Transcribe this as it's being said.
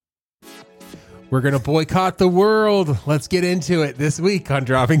We're going to boycott the world. Let's get into it this week on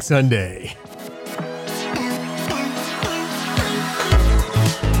Dropping Sunday.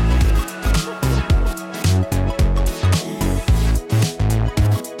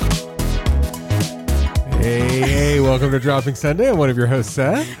 Hey, welcome to Dropping Sunday. I'm one of your hosts,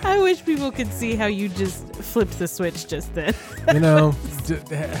 Seth. I wish people could see how you just flipped the switch just then. You know,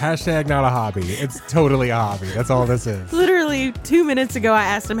 hashtag not a hobby. It's totally a hobby. That's all this is. Literally 2 minutes ago, I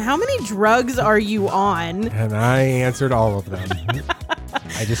asked him, how many drugs are you on? And I answered all of them.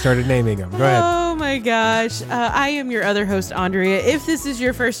 I just started naming them. Go ahead. Oh my gosh. I am your other host, Andrea. If this is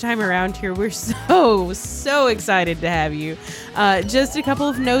your first time around here, we're so excited to have you. Just a couple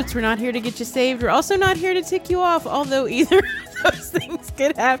of notes. We're not here to get you saved. We're also not here to tick you off, although either of those things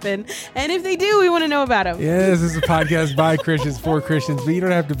could happen. And if they do, we want to know about them. Yeah, this is a podcast by Christians for Christians, but you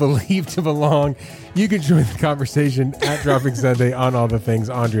don't have to believe to belong. You can join the conversation at Dropping Sunday on all the things.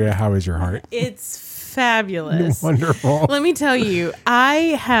 Andrea, how is your heart? It's fabulous. Wonderful. Let me tell you, I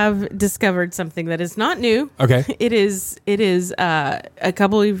have discovered something that is not new. Okay. It is a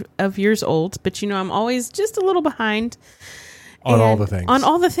couple of years old, but you know, I'm always just a little behind. On all the things. On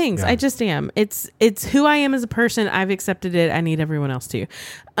all the things. Yeah. I just am. It's who I am as a person. I've accepted it. I need everyone else to.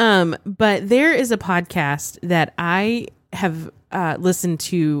 But there is a podcast that I have listened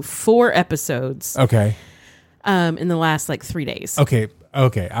to 4 episodes. Okay. In the last 3 days. Okay.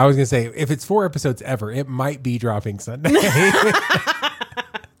 I was going to say, if it's 4 episodes ever, it might be Dropping Sunday.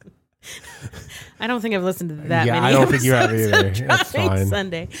 I don't think I've listened to that many. I don't think you have either. That's fine.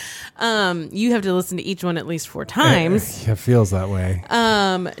 Sunday. You have to listen to each one at least 4 times. It feels that way.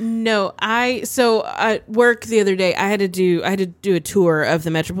 No, at work the other day, I had to do a tour of the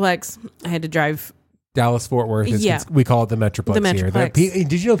Metroplex. I had to drive Dallas Fort Worth. We call it the Metroplex, here. Metroplex.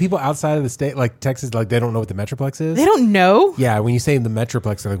 Did you know people outside of the state, like Texas, they don't know what the Metroplex is? They don't know? Yeah, when you say the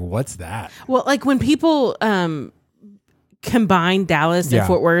Metroplex, they're like, what's that? Well, when people combine Dallas and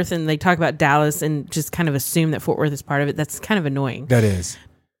Fort Worth and they talk about Dallas and just kind of assume that Fort Worth is part of it, that's kind of annoying. That is.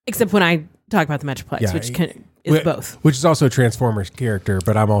 Except when I talk about the Metroplex, which is both. Which is also a Transformers character,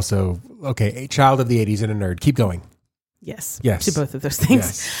 but I'm also, a child of the 80s and a nerd. Keep going. Yes. To both of those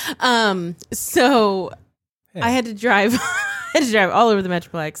things. Yes. So I had to drive all over the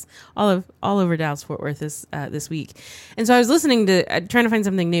Metroplex, all over Dallas Fort Worth this week. And so I was listening to trying to find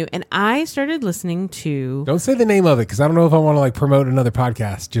something new, and I started listening to. Don't say the name of it because I don't know if I want to promote another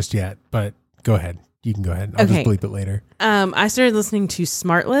podcast just yet, but go ahead. You can go ahead. I'll just bleep it later. I started listening to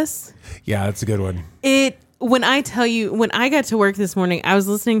Smartless. Yeah, that's a good one. When I got to work this morning, I was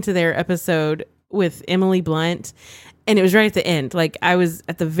listening to their episode with Emily Blunt. And it was right at the end. I was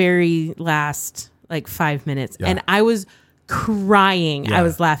at the very last 5 minutes, and I was crying. Yeah. I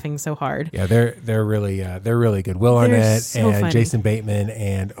was laughing so hard. Yeah, they're really good. Will Arnett and funny. Jason Bateman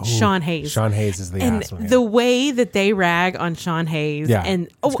and Sean Hayes. Sean Hayes is the ass one. The way that they rag on Sean Hayes and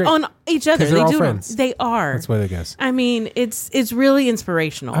on each other, they're all friends. They are. That's what I guess. I mean, it's really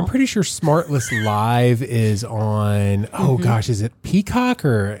inspirational. I'm pretty sure Smartless Live is on. Oh gosh, is it Peacock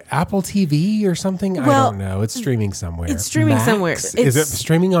or Apple TV or something? I don't know. It's streaming somewhere. It's streaming somewhere. Is it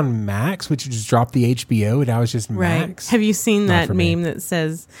streaming on Max, which just dropped the HBO and now it's just Max? Have you seen that meme that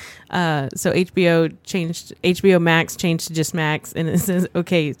says, so HBO Max changed to just Max, and it says,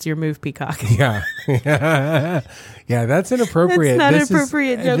 okay, it's your move, Peacock. Yeah. Yeah, that's inappropriate. That's not an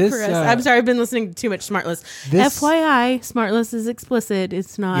appropriate joke for us. I'm sorry, I've been listening to too much Smartless. FYI, Smartless is explicit.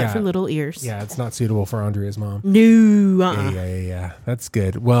 It's not for little ears. Yeah, it's not suitable for Andrea's mom. No. Yeah. That's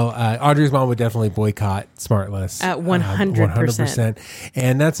good. Well, Andrea's mom would definitely boycott Smartless. At 100%.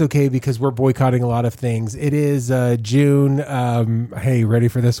 And that's okay because we're boycotting a lot of things. It is June. Hey, ready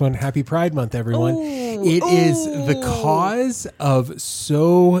for this one? Happy Pride Month, everyone. It is the cause of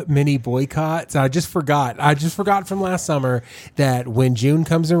so many boycotts. I just forgot from last summer that when June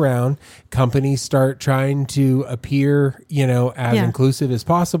comes around, companies start trying to appear, as inclusive as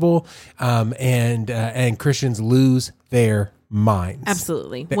possible, and Christians lose their minds.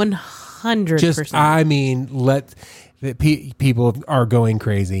 Absolutely, 100%. People are going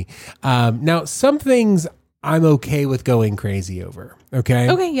crazy. Now, some things I'm okay with going crazy over.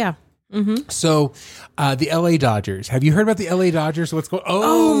 Okay. Okay. Yeah. Mm-hmm. So, the LA Dodgers. Have you heard about the LA Dodgers? What's going?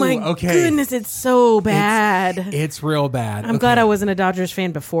 Oh my goodness, it's so bad. It's real bad. I'm glad I wasn't a Dodgers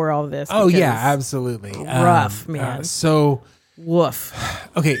fan before all this. Oh yeah, absolutely. Rough, man. Woof.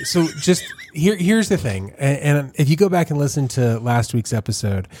 Okay, so just here's the thing, and if you go back and listen to last week's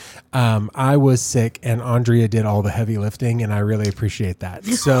episode, I was sick and Andrea did all the heavy lifting, and I really appreciate that.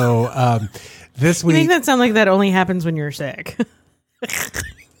 So this week, you make that sound like that only happens when you're sick.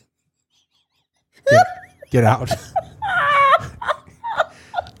 Get out.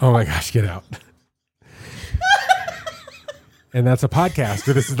 Oh my gosh, get out. And that's a podcast.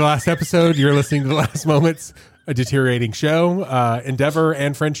 This is the last episode. You're listening to The Last Moments, a deteriorating show, endeavor,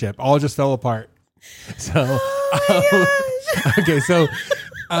 and friendship. All just fell apart. So, okay, so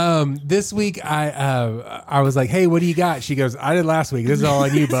this week I was like, hey, what do you got? She goes, I did last week. This is all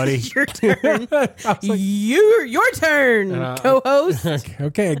on you, buddy. Your turn. Your turn, co-host.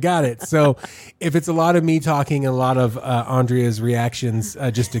 Okay, I got it. So if it's a lot of me talking and a lot of Andrea's reactions,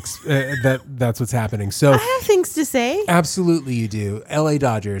 that's what's happening. So I have things to say. Absolutely you do. LA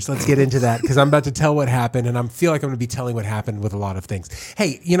Dodgers. Let's get into that because I'm about to tell what happened and I feel like I'm going to be telling what happened with a lot of things.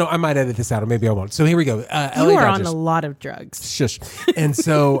 Hey, I might edit this out or maybe I won't. So here we go. LA You are Dodgers. on a lot of drugs. Shush. And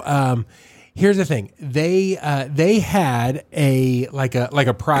so here's the thing. They had a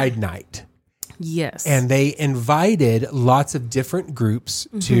pride night. Yes. And they invited lots of different groups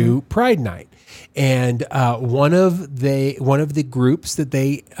to Pride Night. And one of the groups that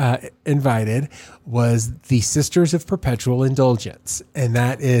they invited was the Sisters of Perpetual Indulgence. And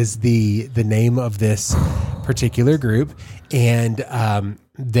that is the name of this particular group. And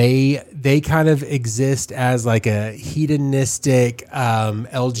they kind of exist as like a hedonistic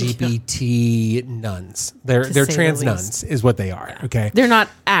LGBT nuns. They're trans nuns is what they are. Yeah. Okay. They're not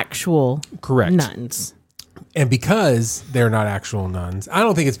actual correct nuns. And because they're not actual nuns, I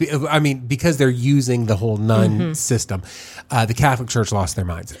don't think it's, because they're using the whole nun system, the Catholic Church lost their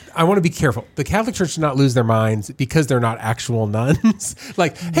minds. I want to be careful. The Catholic Church did not lose their minds because they're not actual nuns.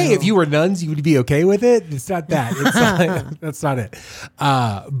 Hey, if you were nuns, you would be okay with it. It's not that. That's not it.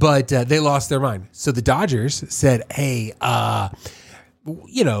 But they lost their mind. So the Dodgers said, hey, the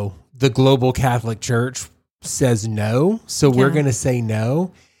global Catholic Church says no. So we're going to say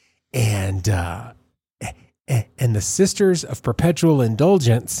no. And the Sisters of Perpetual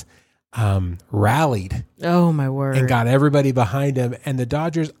Indulgence rallied. Oh, my word. And got everybody behind them. And the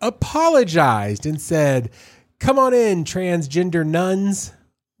Dodgers apologized and said, come on in, transgender nuns.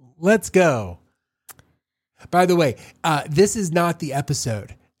 Let's go. By the way, this is not the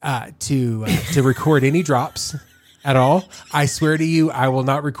episode to record any drops at all. I swear to you, I will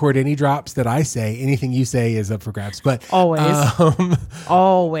not record any drops that I say. Anything you say is up for grabs. But always.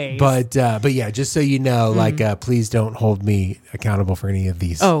 Always. But yeah, just so you know, please don't hold me accountable for any of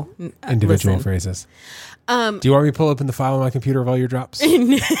these individual phrases. Do you want me to pull open the file on my computer of all your drops?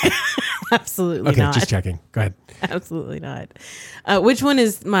 Absolutely not. Okay, just checking. Go ahead. Absolutely not. Which one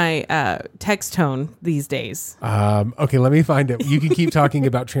is my text tone these days? Okay, let me find it. You can keep talking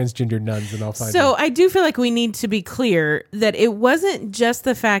about transgender nuns and I'll find it. So I do feel like we need to be clear that it wasn't just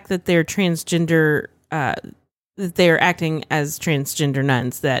the fact that they're transgender, that they're acting as transgender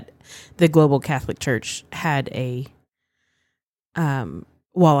nuns, that the global Catholic Church had a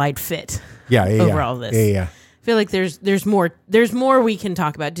wall-eyed fit over all this. Yeah. I feel like there's more we can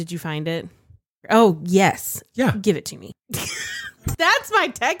talk about. Did you find it? Oh, yes. Yeah. Give it to me. That's my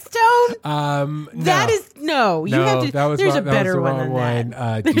text tone? No. That is, no. You have to, that was there's wrong, a better that was one the than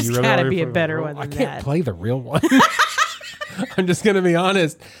that. Do There's you really got to want be me a to better play one the real- than I can't that. play the real one. I'm just going to be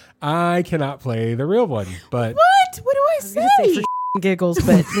honest. I cannot play the real one. But What? What do I say? I was gonna say for giggles,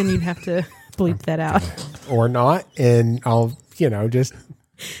 but then you'd have to bleep that out. Or not. And I'll, just...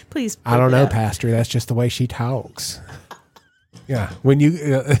 Please. I don't know, Pastor. That's just the way she talks. Yeah. When you...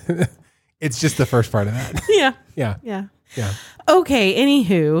 it's just the first part of that. Yeah. Okay,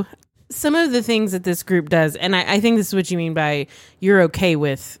 anywho, some of the things that this group does, and I think this is what you mean by you're okay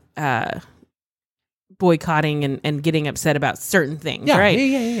with boycotting and getting upset about certain things, right?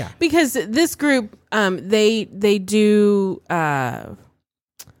 Yeah. Because this group, they do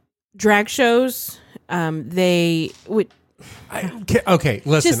drag shows. Okay,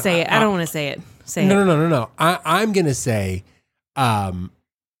 listen. Just say it. I don't want to say it. Say it. No. I'm going to say that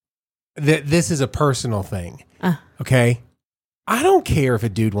this is a personal thing. Okay? I don't care if a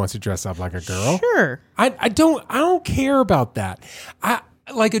dude wants to dress up like a girl. Sure. I don't care about that.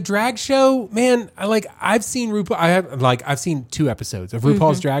 Like a drag show, man. I've seen RuPaul. I've seen 2 episodes of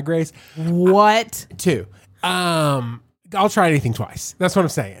RuPaul's Drag Race. What? 2. I'll try anything twice. That's what I'm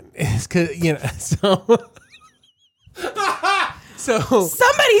saying. It's 'cause, so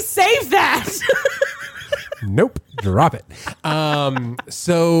Somebody save that. Nope, drop it. But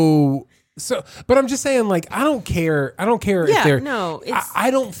I'm just saying, I don't care. I don't care if they're. No,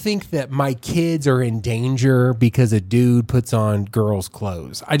 I don't think that my kids are in danger because a dude puts on girls'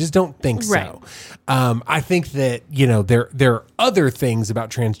 clothes. I just don't think so. I think that there are other things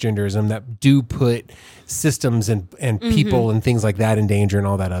about transgenderism that do put systems and people and things like that in danger and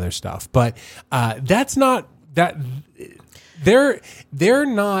all that other stuff. But that's not that. They're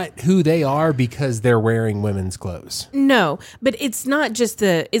not who they are because they're wearing women's clothes. No, but it's not just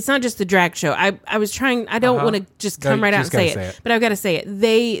the drag show. I was trying. I don't want to just come right out and say it, but I've got to say it.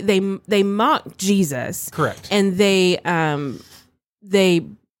 They mock Jesus, correct? And they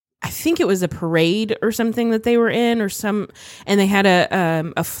I think it was a parade or something that they were in, and they had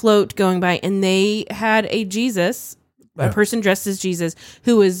a float going by, and they had a Jesus. A person dressed as Jesus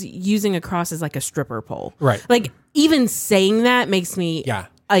who was using a cross as like a stripper pole. Right. Like even saying that makes me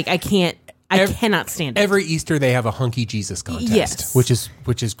like I cannot stand it. Every Easter they have a hunky Jesus contest, yes. which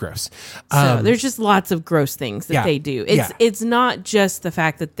is gross. So there's just lots of gross things that they do. It's not just the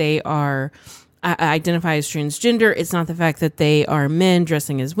fact that they are identify as transgender. It's not the fact that they are men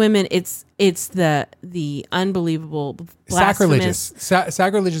dressing as women. It's the unbelievable blasphemous,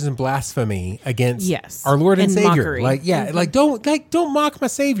 sacrilegious and blasphemy against our Lord and Savior. Mockery. Like don't mock my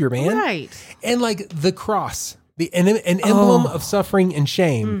Savior, man. Right. And like the cross, an emblem of suffering and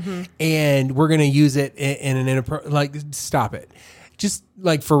shame, and we're gonna use it in an inappropriate. Stop it. Just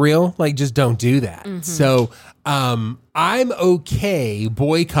like for real, just don't do that. So I'm okay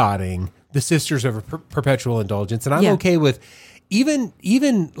boycotting the Sisters of Perpetual Indulgence, and I'm okay with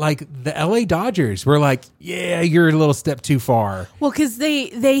even like the LA Dodgers were like, yeah, you're a little step too far. Well, because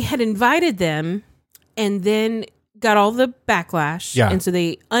they had invited them and then got all the backlash, and so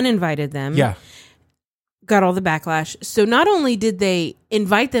they uninvited them. Got all the backlash. So not only did they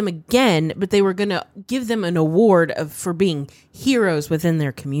invite them again, but they were going to give them an award for being heroes within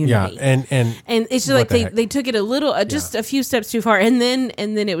their community. And it's just like they took it a little, just a few steps too far. And then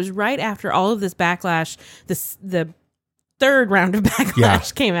it was right after all of this backlash, the third round of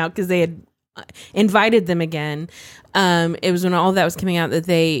backlash came out because they had invited them again. It was when all of that was coming out that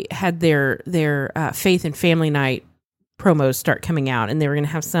they had their Faith and Family Night promos start coming out, and they were going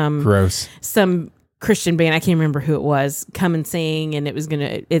to have some Christian band, I can't remember who it was, come and sing, and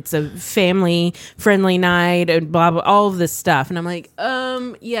it's a family friendly night and blah blah, all of this stuff. And I'm like,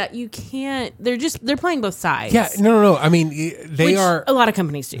 you can't. They're playing both sides. Yeah, no. I mean, they are a lot of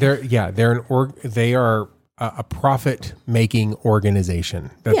companies do. They are a profit making organization.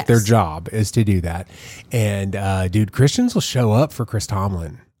 That's their job, is to do that. And dude, Christians will show up for Chris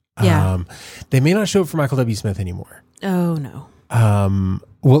Tomlin. They may not show up for Michael W. Smith anymore. Oh no.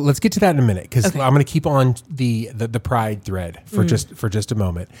 Well, let's get to that in a minute, because I'm going to keep on the pride thread for just a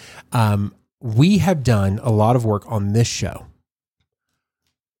moment. We have done a lot of work on this show.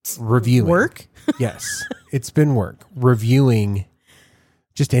 Reviewing work? Yes, it's been work. Reviewing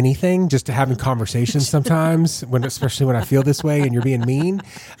just anything, just having conversations sometimes, especially when I feel this way and you're being mean.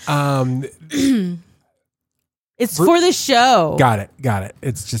 It's for the show. Got it.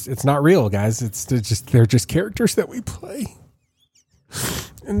 It's not real, guys. They're just characters that we play.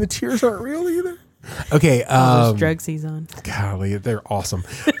 And the tears aren't real either. Okay. Those drugs he's on. Golly, they're awesome.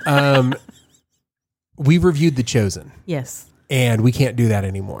 We reviewed The Chosen. Yes. And we can't do that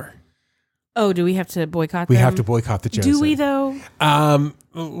anymore. Oh, do we have to boycott them? We have to boycott The Chosen. Do we though?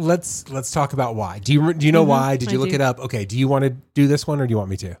 Let's talk about why. Do you know why? Did you look it up? Okay. Do you want to do this one, or do you want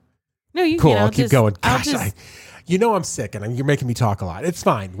me to? No, you cool. can. I'll keep going. Gosh, I'm sick, and you're making me talk a lot. It's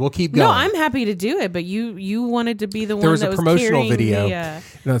fine. We'll keep going. No, I'm happy to do it, but you wanted to be the one that was There was a promotional video.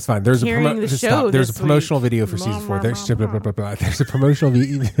 No, it's fine. There's a promotional video for season 4. There's a promotional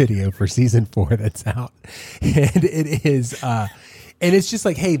video for season 4 that's out, and it is. And it's just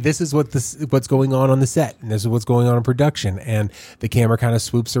like, hey, this is what's going on the set, and this is what's going on in production, and the camera kind of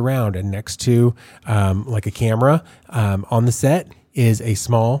swoops around, and next to like a camera on the set is a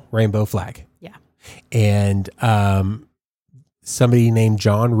small rainbow flag. Yeah. And somebody named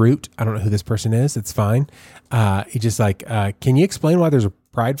John Root, I don't know who this person is, it's fine. He just like, can you explain why there's a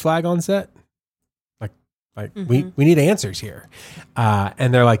pride flag on set? Like we need answers here.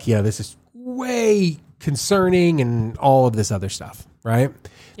 And they're like, yeah, this is way concerning and all of this other stuff, right?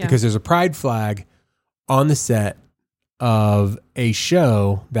 Yeah. Because there's a pride flag on the set of a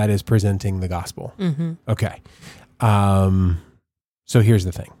show that is presenting the gospel. Mm-hmm. Okay. So here's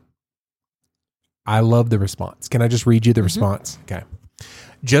the thing. I love the response. Can I just read you the response? Okay.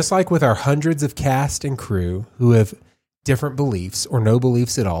 Just like with our hundreds of cast and crew who have different beliefs or no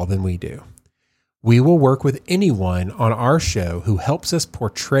beliefs at all than we do, we will work with anyone on our show who helps us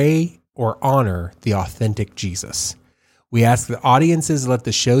portray or honor the authentic Jesus. We ask that audiences let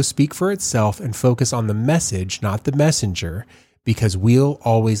the show speak for itself and focus on the message, not the messenger, because we'll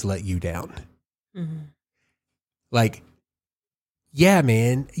always let you down. Mm-hmm. Like, yeah,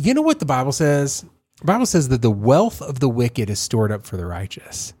 man. You know what the Bible says? The Bible says that the wealth of the wicked is stored up for the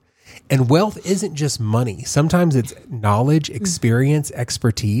righteous. And wealth isn't just money. Sometimes it's knowledge, experience,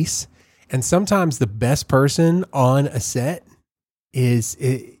 expertise. And sometimes the best person on a set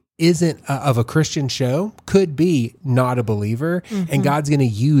isn't of a Christian show could be not a believer, and God's going to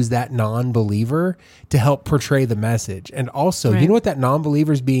use that non-believer to help portray the message. And also, you know what that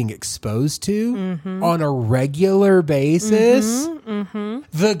non-believer is being exposed to on a regular basis?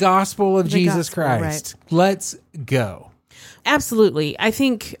 The gospel of Jesus Christ. Right. Let's go. Absolutely. I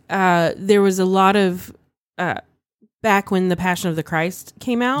think there was a lot of back when The Passion of the Christ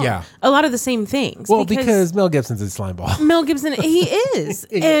came out, a lot of the same things. Well, because Mel Gibson's a slime ball. Mel Gibson, he is.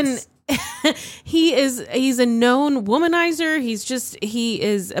 He's a known womanizer. He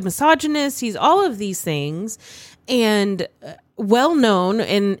is a misogynist. He's all of these things, and well known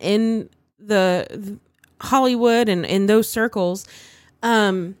in the Hollywood and in those circles.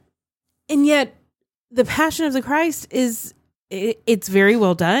 And yet The Passion of the Christ it's very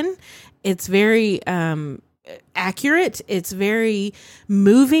well done. It's very accurate. It's very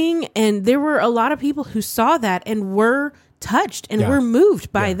moving, and there were a lot of people who saw that and were touched and were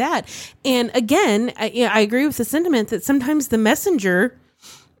moved by that. And again, I agree with the sentiment that sometimes the messenger,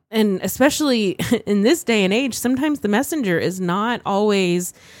 and especially in this day and age, sometimes the messenger is not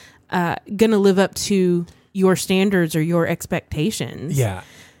always going to live up to your standards or your expectations. Yeah.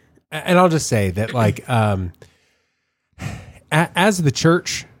 And I'll just say that, like, as the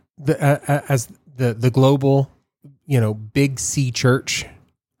church, as the global, big C church,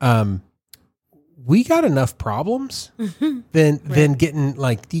 we got enough problems than getting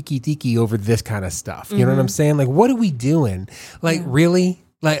like tiki over this kind of stuff. You know what I'm saying? Like, what are we doing? Like, really?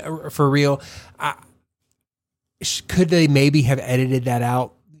 Like, for real? Could they maybe have edited that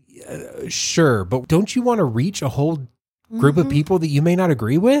out? Sure. But don't you want to reach a whole group of people that you may not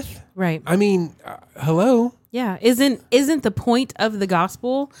agree with? Right. I mean, hello? Yeah. Isn't the point of the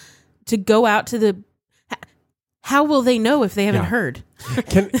gospel to go out to the... How will they know if they haven't heard?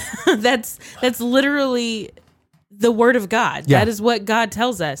 That's literally the word of God. Yeah. That is what God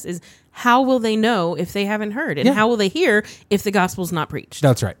tells us, is how will they know if they haven't heard? And how will they hear if the gospel's not preached?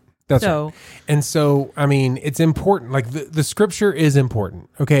 That's right. That's right. And so, I mean, it's important. Like, the scripture is important.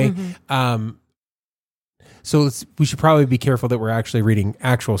 Okay. So we should probably be careful that we're actually reading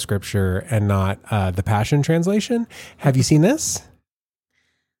actual scripture and not the Passion Translation. Have you seen this?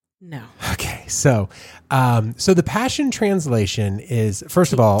 No. Okay. So the Passion Translation is,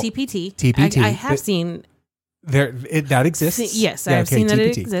 first of all, TPT. TPT. I have seen that exists. Yes, I've seen that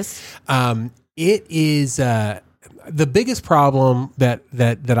it exists. It is the biggest problem that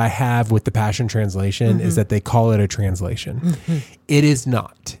I have with the Passion Translation is that they call it a translation. It is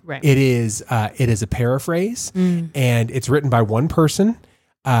not. Right. It is a paraphrase, and it's written by one person.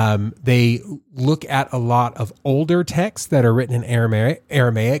 They look at a lot of older texts that are written in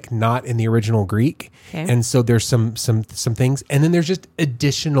Aramaic, not in the original Greek. Okay. And so there's some things, and then there's just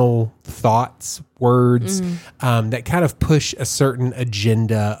additional thoughts, words, that kind of push a certain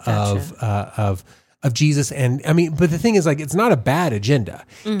agenda of Jesus. And I mean, but the thing is, like, it's not a bad agenda.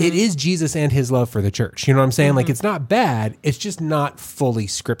 It is Jesus and his love for the church. You know what I'm saying? Like, it's not bad. It's just not fully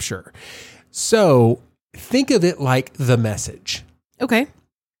scripture. So think of it like The Message. Okay.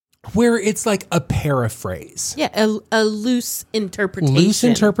 Where it's like a paraphrase. Yeah, a loose interpretation. Loose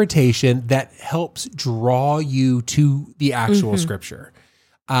interpretation that helps draw you to the actual scripture.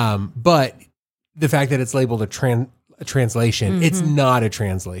 But the fact that it's labeled a translation, it's not a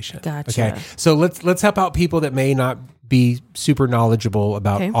translation. Gotcha. Okay, so let's help out people that may not be super knowledgeable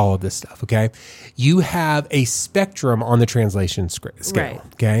about all of this stuff. Okay, you have a spectrum on the translation scale. Right.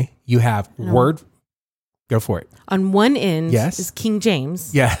 Okay, you have word. Go for it. On one end is King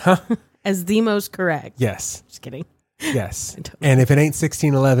James. Yeah. As the most correct. Yes. Just kidding. Yes. And if it ain't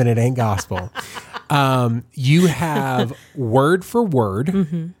 1611, it ain't gospel. You have word for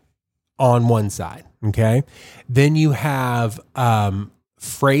word on one side. Okay. Then you have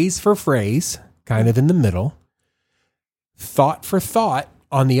phrase for phrase, kind of in the middle. Thought for thought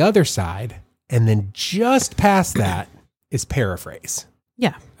on the other side. And then just past that is paraphrase.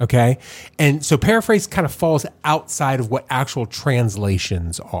 Yeah. Okay. And so paraphrase kind of falls outside of what actual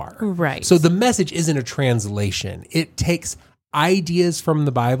translations are. Right. So The Message isn't a translation. It takes ideas from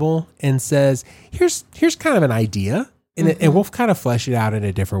the Bible and says, here's kind of an idea, and we'll kind of flesh it out in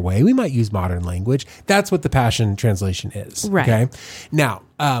a different way. We might use modern language. That's what the Passion Translation is. Right. Okay. Now,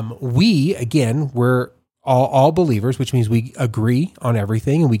 we're all believers, which means we agree on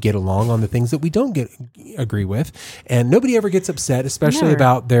everything and we get along on the things that we don't agree with, and nobody ever gets upset, especially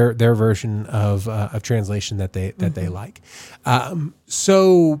about their version of translation that they like.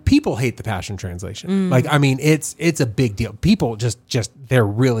 So people hate the Passion Translation. Like, I mean, it's a big deal. People just they're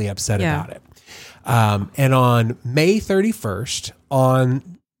really upset about it. And on May 31st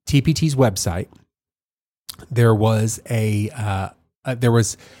on TPT's website, there was a there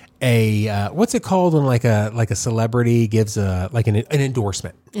was a what's it called when like a celebrity gives an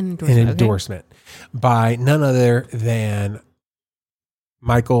endorsement. An endorsement by none other than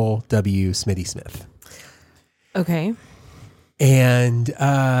Michael W. Smitty Smith. Okay. And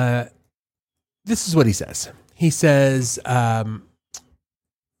this is what he says. He says that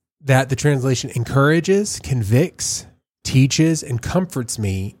the translation encourages, convicts, teaches, and comforts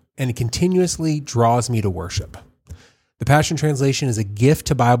me, and it continuously draws me to worship. The Passion Translation is a gift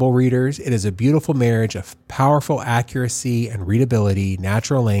to Bible readers. It is a beautiful marriage of powerful accuracy and readability,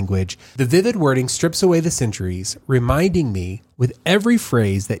 natural language. The vivid wording strips away the centuries, reminding me with every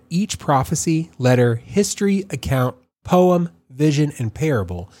phrase that each prophecy, letter, history, account, poem, vision, and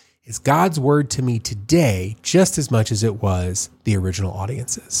parable is God's word to me today just as much as it was the original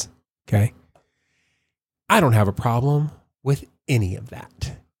audience's. Okay? I don't have a problem with any of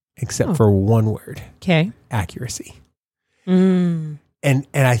that except for one word. Okay. Accuracy. And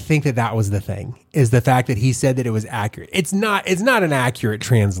I think that was the thing, is the fact that he said that it was accurate. It's not an accurate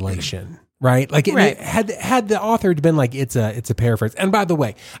translation, right? Like had the author been like, it's a paraphrase. And by the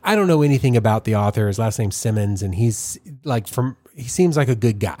way, I don't know anything about the author. His last name's Simmons, and he's like he seems like a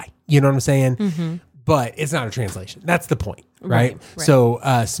good guy. You know what I'm saying? Mm-hmm. But it's not a translation. That's the point, right? So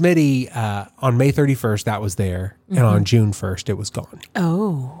Smitty, on May 31st, that was there. Mm-hmm. And on June 1st, it was gone.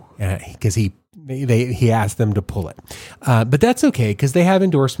 Oh. Because he asked them to pull it. But that's okay, because they have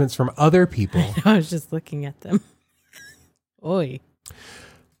endorsements from other people. I was just looking at them. Oi.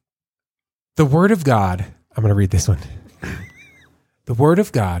 The Word of God, I'm going to read this one. The Word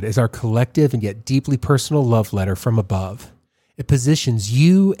of God is our collective and yet deeply personal love letter from above. It positions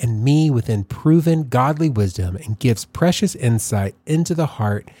you and me within proven godly wisdom and gives precious insight into the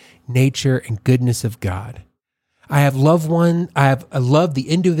heart, nature, and goodness of God. I have loved the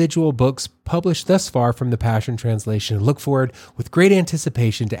individual books published thus far from the Passion Translation and look forward with great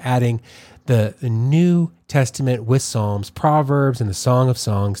anticipation to adding the New Testament with Psalms, Proverbs, and the Song of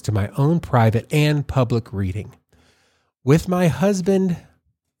Songs to my own private and public reading. With my husband,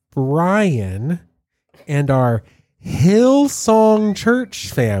 Brian, and our Hillsong Church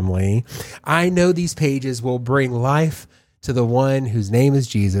family, I know these pages will bring life to the one whose name is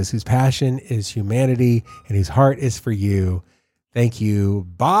Jesus, whose passion is humanity, and whose heart is for you. Thank you,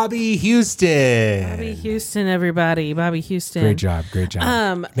 Bobby Houston. Bobby Houston, everybody. Bobby Houston. Great job.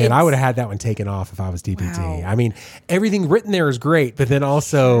 Man, I would have had that one taken off if I was DPT. Wow. I mean, everything written there is great, but then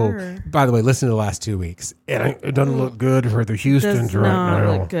also, by the way, listen to the last 2 weeks. It doesn't look good for the Houstons right now. Does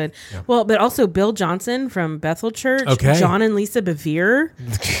not look good. Yeah. Well, but also Bill Johnson from Bethel Church. Okay. John and Lisa Bevere.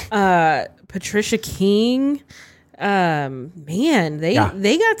 Patricia King. Man, they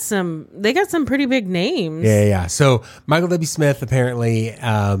got some pretty big names. Yeah. So Michael W. Smith, apparently,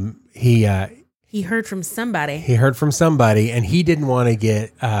 he heard from somebody. And he didn't want to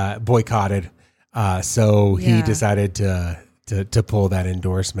get boycotted. So he decided to pull that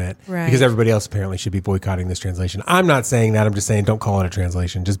endorsement, right? Because everybody else apparently should be boycotting this translation. I'm not saying that. I'm just saying, don't call it a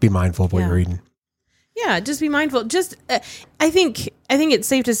translation. Just be mindful of what you're reading. Yeah, just be mindful. Just, I think it's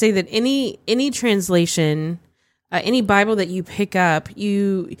safe to say that any translation, any Bible that you pick up,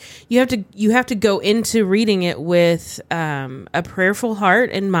 you have to go into reading it with a prayerful heart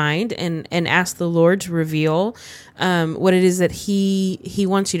and mind, and ask the Lord to reveal what it is that He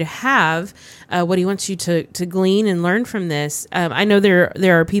wants you to have, what He wants you to glean and learn from this. I know there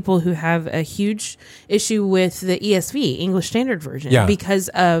are people who have a huge issue with the ESV, English Standard Version, because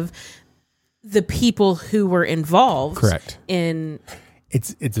of the people who were involved. Correct.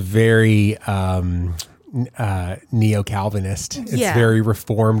 It's very neo-Calvinist. It's very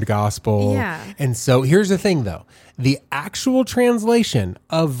Reformed gospel. Yeah. And so here's the thing, though. The actual translation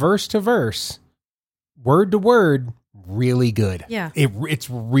of verse to verse, word to word, really good. Yeah. It's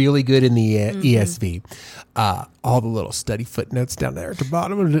really good in the ESV. All the little study footnotes down there at the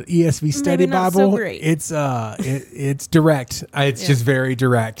bottom of the ESV study Bible. So great. It's direct. It's just very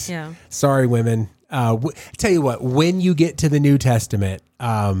direct. Yeah. Sorry, women. Tell you what, when you get to the New Testament,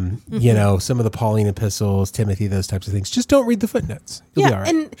 you know, some of the Pauline epistles, Timothy, those types of things, just don't read the footnotes. You'll be all right.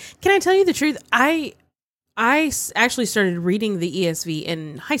 And can I tell you the truth? I actually started reading the ESV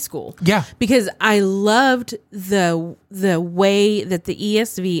in high school. Yeah. Because I loved the way that the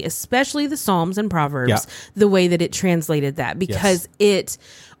ESV, especially the Psalms and Proverbs, the way that it translated that, because it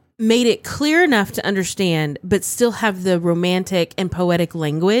made it clear enough to understand, but still have the romantic and poetic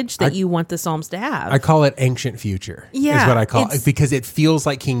language that you want the Psalms to have. I call it ancient future. Yeah. Is what I call it, because it feels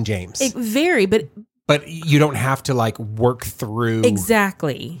like King James. But you don't have to like work through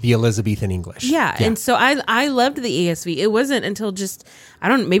exactly the Elizabethan English. Yeah. And so I loved the ESV. It wasn't until just,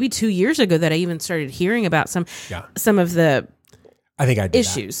 maybe 2 years ago that I even started hearing about some of the I think I did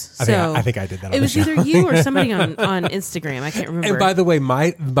issues. that. I think I did that. It was either you or somebody on Instagram. I can't remember. And by the way,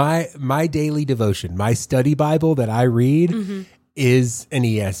 my daily devotion, my study Bible that I read is an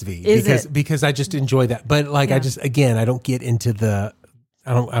ESV because I just enjoy that. But like I don't get into the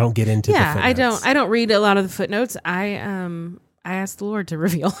I don't get into the footnotes. I don't read a lot of the footnotes. I ask the Lord to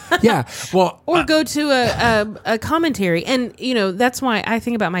reveal. Yeah. Well, or go to a commentary. And that's why I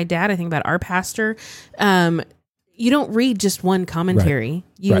think about my dad. I think about our pastor. You don't read just one commentary.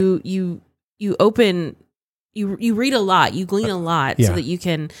 Right. You open, you read a lot, you glean a lot so that you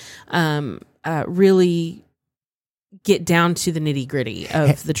can really get down to the nitty gritty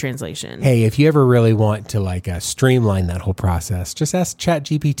of the translation. Hey, if you ever really want to streamline that whole process, just ask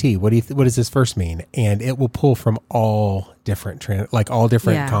ChatGPT. What does this verse mean? And it will pull from all different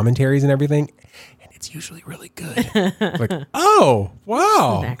commentaries and everything. It's usually really good. Like, oh,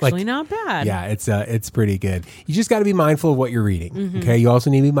 wow. Actually not bad. Yeah, it's pretty good. You just got to be mindful of what you're reading. Okay. You also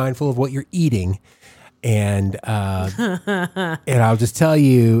need to be mindful of what you're eating. And I'll just tell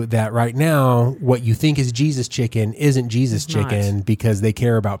you that right now, what you think is Jesus chicken isn't Jesus chicken because they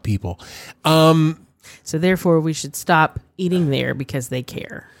care about people. So therefore we should stop eating there because they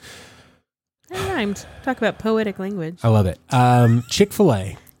care. That rhymed. Talk about poetic language. I love it.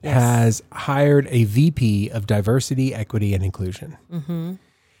 Chick-fil-A. Yes. Has hired a VP of diversity, equity, and inclusion. Mm-hmm.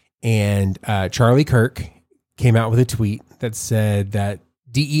 And Charlie Kirk came out with a tweet that said that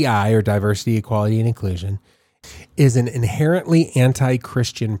DEI, or diversity, equality, and inclusion, is an inherently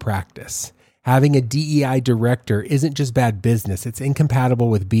anti-Christian practice. Having a DEI director isn't just bad business. It's incompatible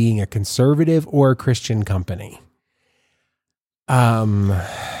with being a conservative or a Christian company. Okay,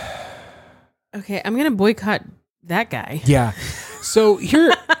 I'm going to boycott that guy. Yeah. So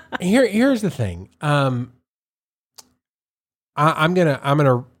here's the thing. I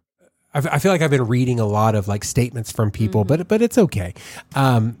feel like I've been reading a lot of statements from people, but it's okay.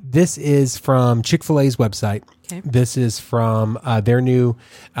 This is from Chick-fil-A's website. Okay. This is from their new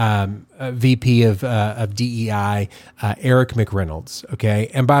VP of DEI, Eric McReynolds.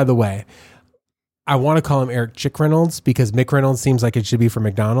 Okay. And by the way, I want to call him Eric Chick Reynolds because McReynolds seems like it should be for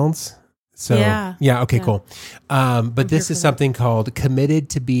McDonald's. So okay, cool. But this is something called Committed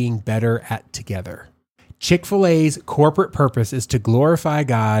to Being Better at Together. Chick-fil-A's corporate purpose is to glorify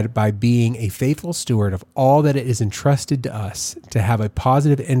God by being a faithful steward of all that it is entrusted to us to have a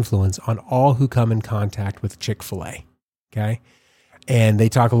positive influence on all who come in contact with Chick-fil-A. Okay. And they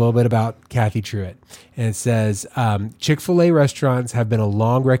talk a little bit about Kathy Truitt. And it says, Chick-fil-A restaurants have been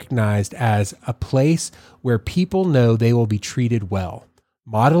long recognized as a place where people know they will be treated well.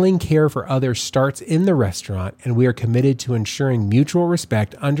 Modeling care for others starts in the restaurant, and we are committed to ensuring mutual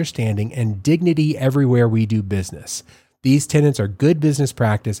respect, understanding, and dignity everywhere we do business. These tenets are good business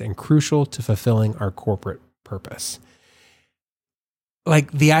practice and crucial to fulfilling our corporate purpose.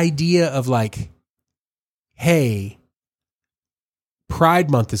 Like the idea of hey, Pride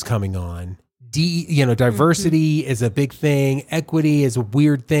Month is coming on. Diversity is a big thing. Equity is a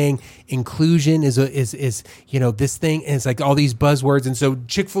weird thing. Inclusion is this thing. And it's like all these buzzwords. And so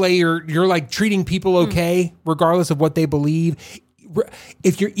Chick-fil-A, you're treating people okay, regardless of what they believe.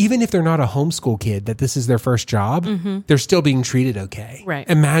 If they're not a homeschool kid, that this is their first job, they're still being treated okay. Right.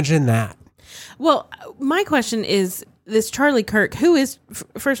 Imagine that. Well, my question is this Charlie Kirk,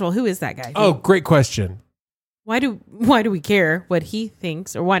 first of all, who is that guy? Oh, great question. Why do we care what he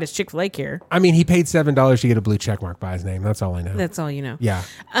thinks, or why does Chick-fil-A care? I mean, he paid $7 to get a blue check mark by his name. That's all I know. That's all you know. Yeah.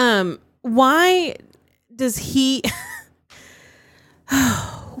 Why does he?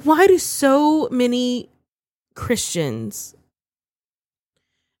 Why do so many Christians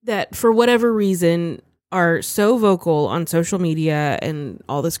that, for whatever reason, are so vocal on social media and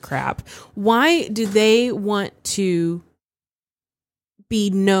all this crap? Why do they want to be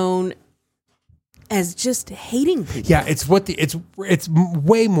known as just hating people? Yeah, it's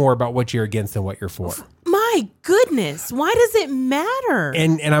way more about what you're against than what you're for. My goodness, why does it matter?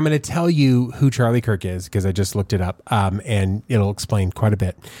 And I'm going to tell you who Charlie Kirk is because I just looked it up, and it'll explain quite a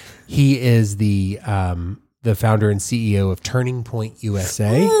bit. He is the founder and CEO of Turning Point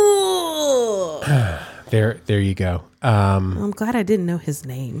USA. There you go. I'm glad I didn't know his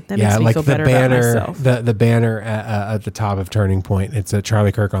name. That makes me feel better about myself. The banner at the top of Turning Point, it's a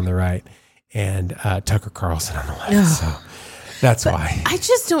Charlie Kirk on the right and Tucker Carlson on the left. So that's why. I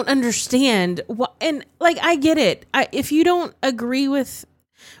just don't understand. And I get it. If you don't agree with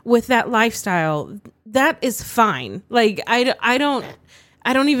that lifestyle, that is fine. I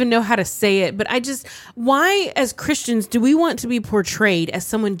don't even know how to say it, but why as Christians do we want to be portrayed as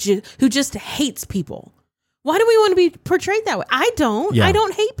someone who just hates people? Why do we want to be portrayed that way? I don't. Yeah. I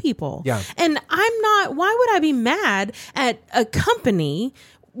don't hate people. Yeah. And I'm not. Why would I be mad at a company,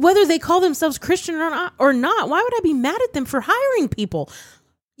 whether they call themselves Christian or not? Why would I be mad at them for hiring people?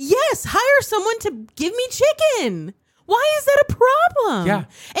 Yes, hire someone to give me chicken. Why is that a problem? Yeah.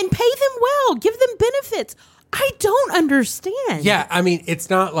 And pay them well. Give them benefits. I don't understand. Yeah, I mean, it's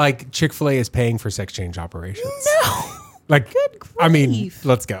not like Chick-fil-A is paying for sex change operations. No. Like, Good grief. I mean,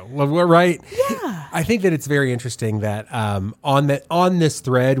 let's go. We're right. Yeah. I think that it's very interesting that on this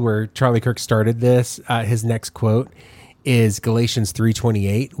thread where Charlie Kirk started this, his next quote is Galatians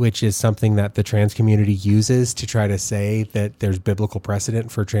 3:28, which is something that the trans community uses to try to say that there's biblical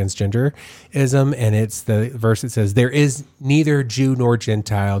precedent for transgenderism. And it's the verse that says, "There is neither Jew nor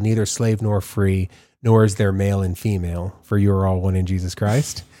Gentile, neither slave nor free, nor is there male and female, for you are all one in Jesus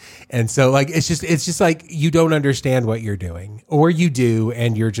Christ." And so, like, it's just like you don't understand what you're doing, or you do,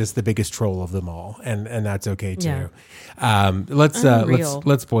 and you're just the biggest troll of them all, and that's okay too. Yeah. Let's boycott. Unreal.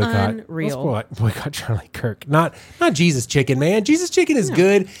 Let's boycott Charlie Kirk. Not Jesus Chicken, man. Jesus Chicken is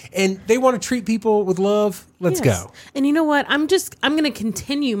good, and they want to treat people with love. Let's go. And you know what? I'm going to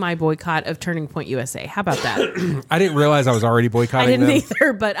continue my boycott of Turning Point USA. How about that? I didn't realize I was already boycotting I didn't them.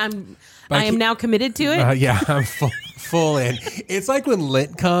 either, but I am now committed to it. Yeah, I'm full in. It's like when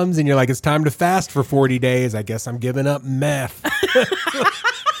Lent comes and you're like, it's time to fast for 40 days. I guess I'm giving up meth.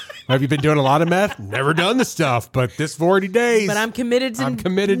 Have you been doing a lot of meth? Never done the stuff, but this 40 days. But I'm committed to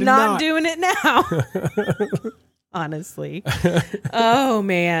not doing it now. Honestly. Oh,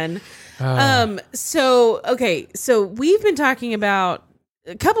 man. So we've been talking about,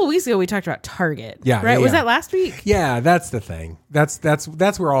 a couple of weeks ago, we talked about Target. Yeah. Right? Yeah, was that last week? Yeah, that's the thing.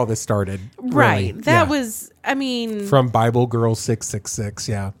 That's where all this started. Right. Really. That was, I mean. From Bible Girl 666,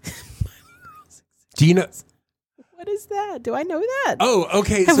 yeah. Do you know? What is that? Do I know that? Oh,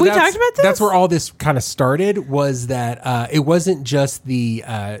 okay. Have we talked about this? That's where all this kind of started, was that it wasn't just the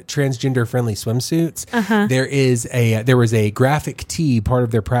transgender friendly swimsuits. Uh-huh. There was a graphic tee, part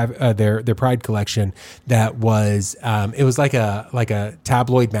of their Pride collection, that was it was like a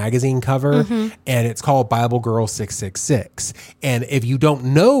tabloid magazine cover, and it's called Bible Girl 666. And if you don't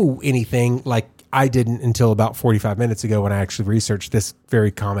know anything, like I didn't until about 45 minutes ago when I actually researched this very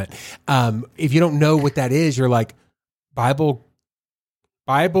comment. If you don't know what that is, you're like, Bible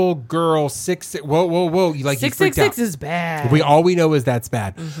Girl 6. Whoa! You 666 is bad. All we know is that's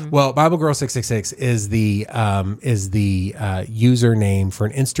bad. Well, Bible Girl 666 is the username for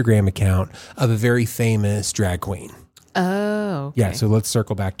an Instagram account of a very famous drag queen. Oh, okay. Yeah. So let's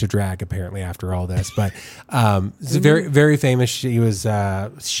circle back to drag. Apparently, after all this, but it's very, very famous. She was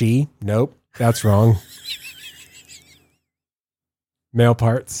she. Nope, that's wrong. Male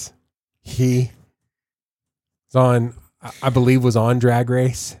parts. He. I believe was on Drag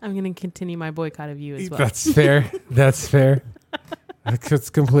Race. I'm going to continue my boycott of you as well. That's fair. That's fair. That's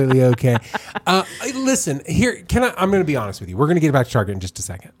completely okay. Listen, here, I'm going to be honest with you. We're going to get back to Target in just a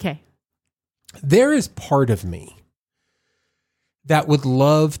second. Okay. There is part of me that would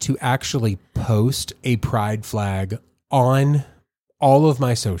love to actually post a pride flag on all of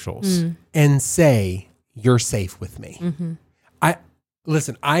my socials and say, "You're safe with me."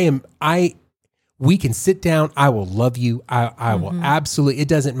 We can sit down. I will love you. I will absolutely. It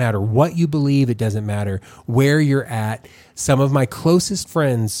doesn't matter what you believe. It doesn't matter where you're at. Some of my closest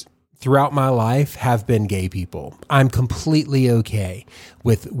friends throughout my life have been gay people. I'm completely okay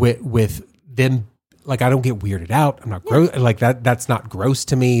with them. Like, I don't get weirded out. I'm not gross. Like that. That's not gross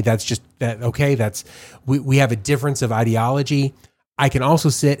to me. That's just that. Okay. We have a difference of ideology. I can also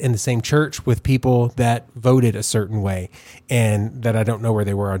sit in the same church with people that voted a certain way and that I don't know where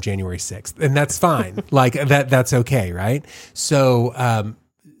they were on January 6th. And that's fine. Like that's okay. Right. So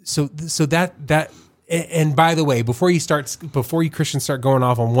that, and by the way, before you Christians start going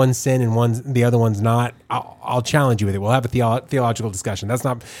off on one sin and the other one's not, I'll challenge you with it. We'll have a theological discussion.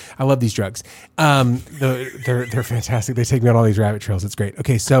 I love these drugs. They're fantastic. They take me on all these rabbit trails. It's great.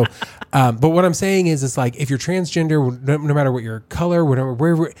 Okay. So, but what I'm saying is, it's like, if you're transgender, no matter what your color,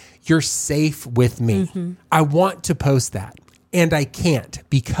 wherever, you're safe with me. I want to post that, and I can't,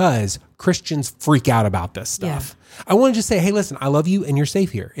 because Christians freak out about this stuff. I want to just say, hey, listen, I love you and you're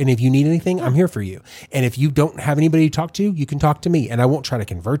safe here. And if you need anything, I'm here for you. And if you don't have anybody to talk to, you can talk to me. And I won't try to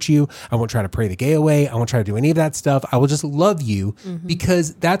convert you. I won't try to pray the gay away. I won't try to do any of that stuff. I will just love you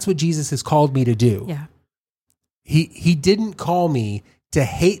because that's what Jesus has called me to do. Yeah. He didn't call me to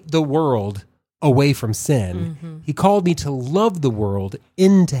hate the world away from sin. He called me to love the world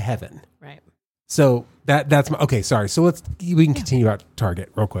into heaven. Right. So that's my, okay, sorry. So we can continue about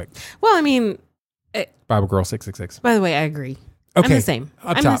Target real quick. Well, I mean, Bible Girl 666. by the way, I agree. Okay. I'm the same.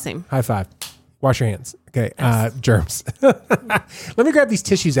 Up I'm top. the same. High five. Wash your hands. Okay. Germs. Let me grab these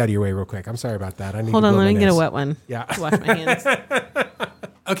tissues out of your way real quick. I'm sorry about that. I need Hold to on, blow let my me get a nose. wet one. Yeah. To wash my hands.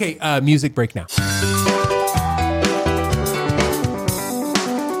 Okay. Music break now.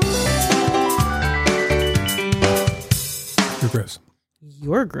 You're gross.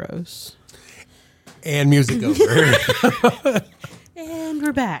 You're gross. And music over. And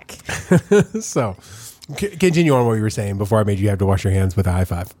we're back. So, continue on what you were saying before I made you have to wash your hands with a high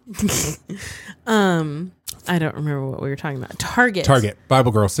five. I don't remember what we were talking about. Target.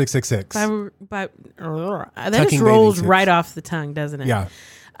 Bible Girl 666. That Tucking just rolls bathing right off the tongue, doesn't it? Yeah.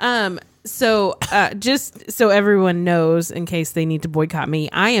 So just so everyone knows, in case they need to boycott me,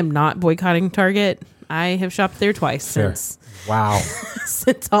 I am not boycotting Target. I have shopped there twice since Wow.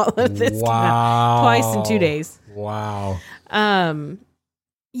 since all of this came out. Twice in 2 days. Wow.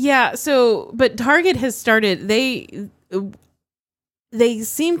 Yeah. So, but Target has started. They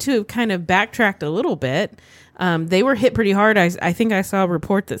seem to have kind of backtracked a little bit. They were hit pretty hard. I think I saw a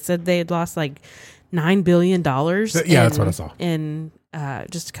report that said they had lost like $9 billion. Yeah, that's what I saw. In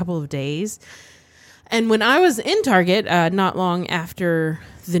just a couple of days. And when I was in Target, not long after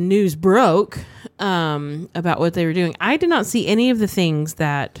the news broke about what they were doing, I did not see any of the things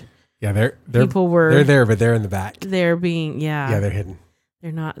that they're people were. They're there, but they're in the back. They're being Yeah, they're hidden.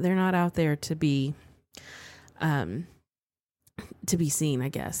 They're not out there to be seen, I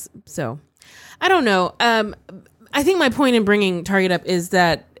guess. So I don't know. I think my point in bringing Target up is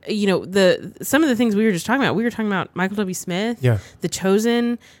that, you know, some of the things we were just talking about. We were talking about Michael W. Smith, The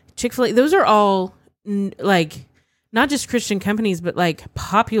Chosen, Chick-fil-A. Those are all like not just Christian companies, but like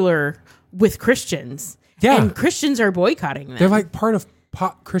popular with Christians. Yeah, and Christians are boycotting them. They're like part of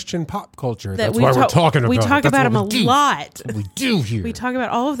Christian pop culture. That That's why we're talking about. We talk about them a lot. That's what we do here. We talk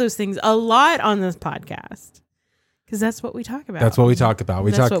about all of those things a lot on this podcast. Because that's what we talk about. That's what we talk about.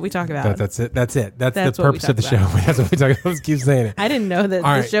 That's what we talk about. That's it. That's the That's what purpose of the show. That's what we talk about. Let's keep saying it. I didn't know that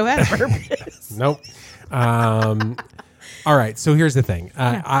the show had a purpose. Nope. All right. So here's the thing.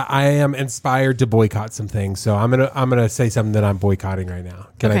 I am inspired to boycott some things. So I'm gonna say something that I'm boycotting right now.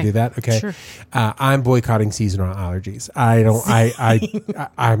 Can I do that? Okay. Sure. I'm boycotting seasonal allergies.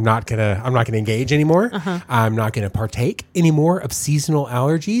 I'm not gonna engage anymore. I'm not gonna partake anymore of seasonal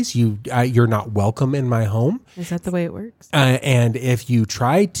allergies. You're not welcome in my home. Is that the way it works? And if you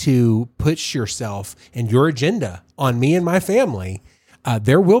try to push yourself and your agenda on me and my family,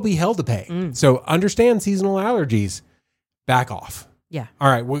 there will be hell to pay. So understand seasonal allergies. Back off. Yeah. All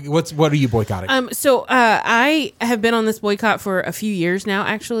right. What are you boycotting? So I have been on this boycott for a few years now,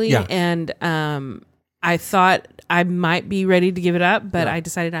 actually. Yeah. And I thought I might be ready to give it up, but I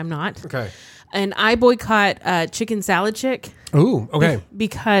decided I'm not. Okay. And I boycott Chicken Salad Chick. Ooh, okay.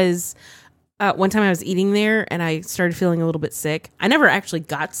 Because one time I was eating there and I started feeling a little bit sick. I never actually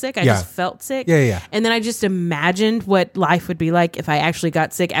got sick. I just felt sick. Yeah. And then I just imagined what life would be like if I actually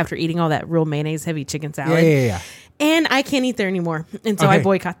got sick after eating all that real mayonnaise heavy chicken salad. Yeah. And I can't eat there anymore. And so I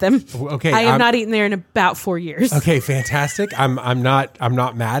boycott them. Okay. I have not eaten there in about 4 years. Okay, fantastic. I'm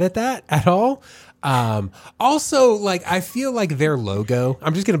not mad at that at all. Also, like, I feel like their logo,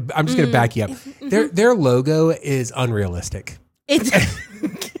 I'm just gonna back you up. Their logo is unrealistic.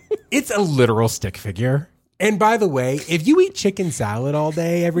 It's a literal stick figure. And by the way, if you eat chicken salad all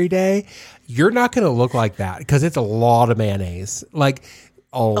day, every day, you're not going to look like that because it's a lot of mayonnaise. Like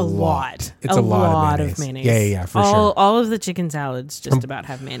a lot. It's a lot of mayonnaise. Yeah, for sure. All of the chicken salads just about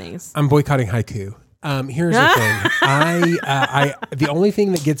have mayonnaise. I'm boycotting haiku. Here's the thing. I the only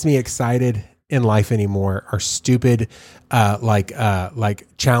thing that gets me excited in life anymore are stupid like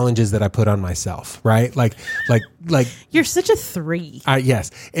challenges that I put on myself, right? Like you're such a 3.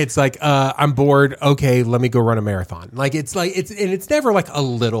 Yes. It's like I'm bored, okay, let me go run a marathon. Like it's never like a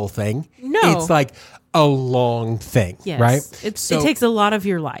little thing. No. It's like a long thing, right? It takes a lot of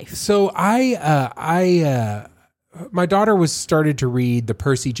your life. So my daughter started to read the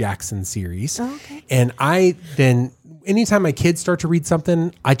Percy Jackson series. Oh, okay. And anytime my kids start to read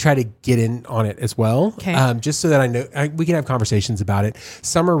something, I try to get in on it as well. Okay. Just so that I know we can have conversations about it.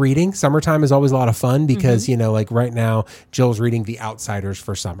 Summertime is always a lot of fun because, like right now, Jill's reading The Outsiders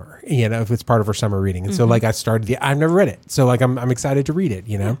for summer, if it's part of her summer reading. And so like I've never read it. So like I'm excited to read it,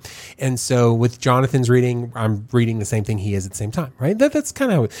 Yeah. And so with Jonathan's reading, I'm reading the same thing he is at the same time, right? That's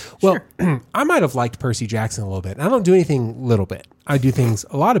kind of, Sure. I might have liked Percy Jackson a little bit. I don't do anything little bit. I do things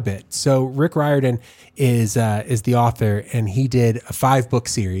a lot of bit. So Rick Riordan is the author, and he did a 5-book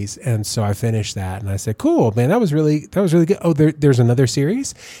series, and so I finished that, and I said, "Cool, man, that was really good." Oh, there's another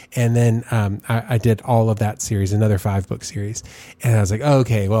series, and then I did all of that series, another 5-book series, and I was like, oh,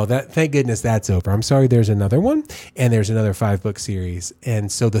 "Okay, well, thank goodness that's over." I'm sorry, there's another one, and there's another 5-book series,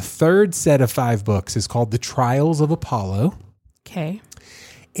 and so the third set of 5 books is called "The Trials of Apollo." Okay,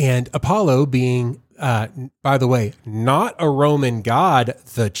 and Apollo being. By the way, not a Roman god,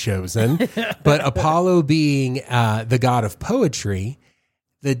 the chosen, but Apollo being the god of poetry.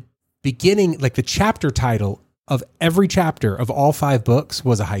 The beginning, like the chapter title of every chapter of all 5 books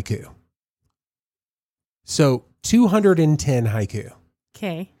was a haiku. So 210 haiku.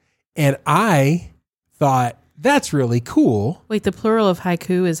 Okay. And I thought, that's really cool. Wait, the plural of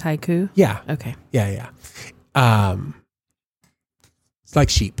haiku is haiku? Yeah. Okay. Yeah. It's like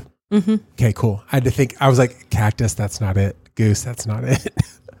sheep. Mm-hmm. Okay, cool. I had to think. I was like, cactus, that's not it. Goose, that's not it.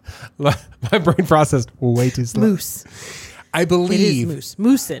 My brain processed way too slow. Moose. I believe. It is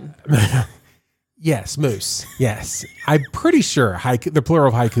moose. Moosin. Yes, moose. Yes. I'm pretty sure haiku, the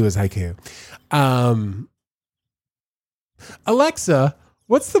plural of haiku is haiku. Alexa,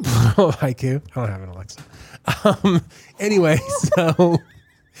 what's the plural of haiku? I don't have an Alexa. Anyway,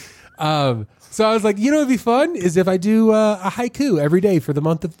 so I was like, it'd be fun is if I do a haiku every day for the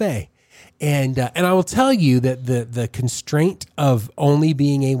month of May. And I will tell you that the constraint of only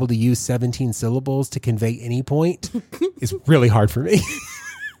being able to use 17 syllables to convey any point is really hard for me.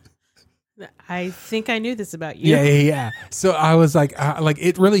 I think I knew this about you. Yeah. So I was like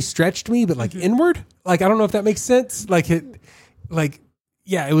it really stretched me, but like inward. Like, I don't know if that makes sense. It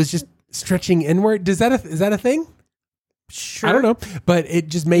was just stretching inward. Is that a thing? Sure. I don't know, but it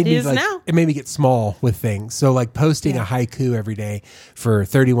just made me it made me get small with things. So like posting a haiku every day for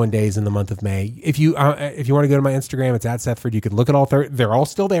 31 days in the month of May. If you want to go to my Instagram, it's @Sethford. You can look at all they're all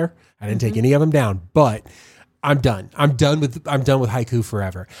still there. I didn't take any of them down, but I'm done. I'm done with haiku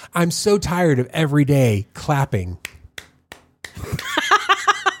forever. I'm so tired of every day clapping.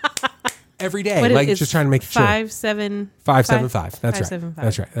 Every day, like just trying to make sure. 575. That's 575.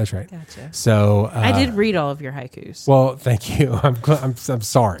 Right. That's right. Gotcha. So I did read all of your haikus. Well, thank you. I'm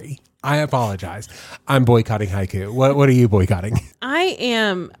sorry. I apologize. I'm boycotting haiku. What are you boycotting? I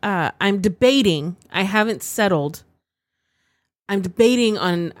am. I'm debating. I haven't settled. I'm debating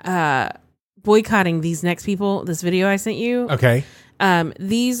on boycotting these next people. This video I sent you. Okay.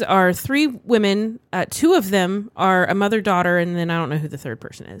 These are 3 women. 2 of them are a mother-daughter, and then I don't know who the third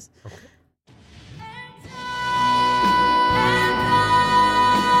person is. Okay.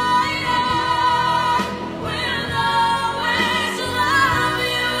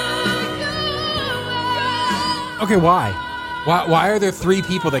 Okay, why? Why are there 3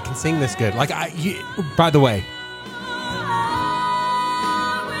 people that can sing this good? Like, by the way.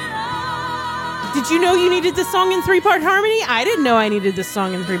 Did you know you needed this song in 3-part harmony? I didn't know I needed this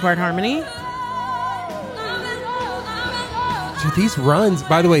song in 3-part harmony. Dude, these runs,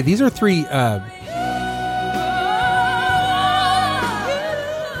 by the way, these are 3...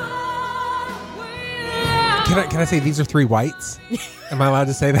 Can I say these are 3 whites? Am I allowed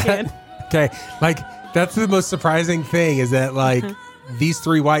to say that? Okay, like... That's the most surprising thing is that these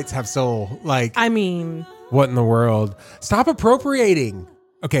 3 whites have soul. Like, I mean, what in the world? Stop appropriating.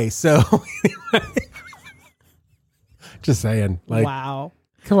 Okay, so just saying. Like, wow.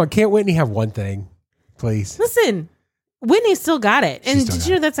 Come on, can't Whitney have one thing, please? Listen, Whitney still got it. And did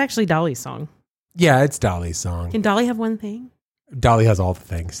you know that's actually Dolly's song? Yeah, it's Dolly's song. Can Dolly have one thing? Dolly has all the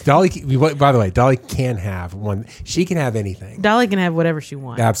things. Dolly, by the way, Dolly can have one. She can have anything. Dolly can have whatever she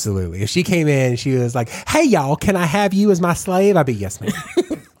wants. Absolutely. If she came in, she was like, "Hey, y'all, can I have you as my slave?" I'd be, "Yes, ma'am."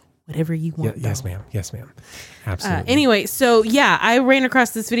 Whatever you want. Yes, ma'am. Yes, ma'am. Absolutely. Anyway, so yeah, I ran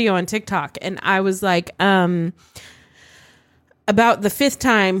across this video on TikTok, and I was like, about the 5th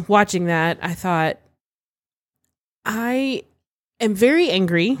time watching that, I thought, I am very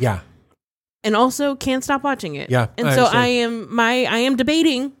angry. Yeah. And also can't stop watching it. Yeah. And so I am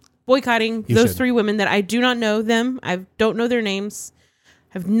debating boycotting those 3 women that I do not know them. I don't know their names.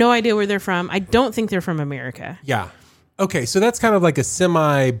 I have no idea where they're from. I don't think they're from America. Yeah. Okay, so that's kind of like a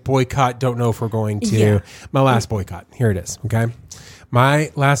semi-boycott, don't know if we're going to. Yeah. My last boycott. Here it is, okay?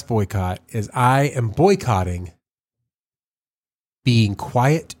 My last boycott is I am boycotting being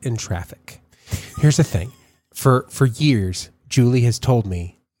quiet in traffic. Here's the thing. For years, Julie has told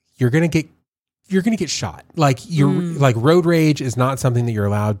me, you're going to get shot. Like like road rage is not something that you're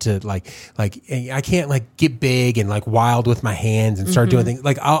allowed to like I can't like get big and like wild with my hands and start doing things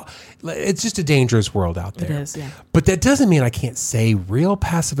like it's just a dangerous world out there. It is, yeah. But that doesn't mean I can't say real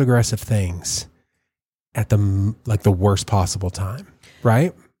passive aggressive things at the worst possible time,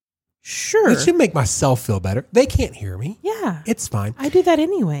 right? Sure. It should make myself feel better. They can't hear me. Yeah. It's fine. I do that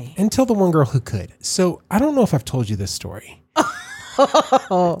anyway. Until the one girl who could. So I don't know if I've told you this story.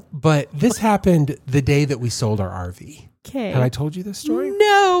 But this happened the day that we sold our RV. Okay. Have I told you this story?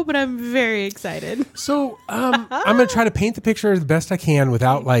 No, but I'm very excited. So I'm going to try to paint the picture the best I can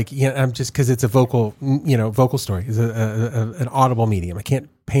without I'm just because it's a vocal story. It's an audible medium. I can't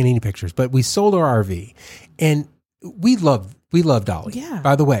paint any pictures. But we sold our RV, and we love Dolly. Yeah.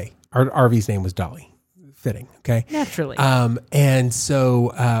 By the way, our RV's name was Dolly. Fitting, okay? Naturally. And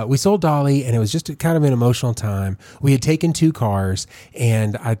so we sold Dolly, and it was just kind of an emotional time. We had taken 2 cars,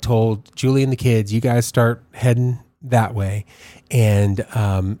 and I told Julie and the kids, "You guys start heading that way, and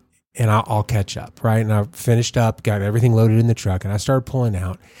I'll catch up," right? And I finished up, got everything loaded in the truck, and I started pulling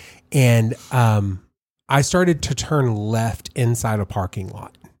out, and I started to turn left inside a parking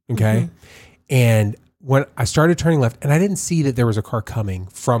lot, okay? Mm-hmm. And when I started turning left, and I didn't see that there was a car coming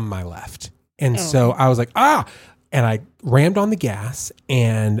from my left. And so I was like, and I rammed on the gas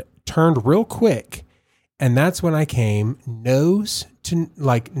and turned real quick. And that's when I came nose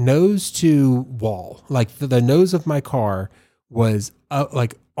to wall. Like the nose of my car was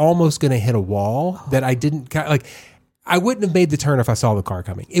like almost going to hit a wall that I didn't I wouldn't have made the turn if I saw the car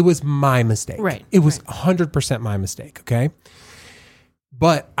coming. It was my mistake. Right. It was 100% my mistake. Okay.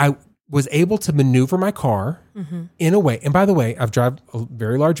 But I was able to maneuver my car in a way. And by the way, I've driven a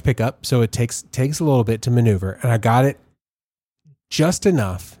very large pickup, so it takes a little bit to maneuver. And I got it just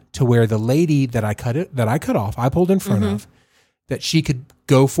enough to where the lady that I cut off, I pulled in front of, that she could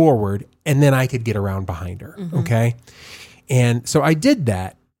go forward, and then I could get around behind her. Okay. And so I did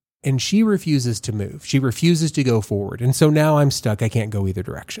that, and she refuses to move. She refuses to go forward. And so now I'm stuck. I can't go either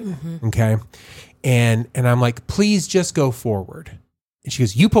direction. Okay. And I'm like, please just go forward. And she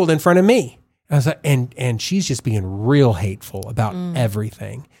goes, "You pulled in front of me." I was like, and she's just being real hateful about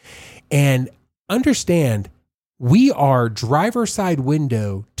everything. And understand, we are driver side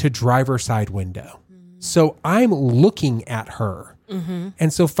window to driver side window. So I'm looking at her.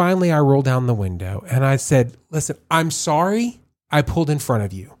 And so finally I rolled down the window and I said, "Listen, I'm sorry I pulled in front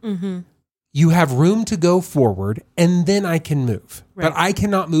of you. You have room to go forward, and then I can move. Right. But I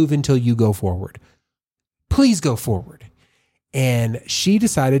cannot move until you go forward. Please go forward." And she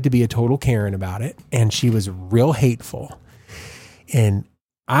decided to be a total Karen about it. And she was real hateful. And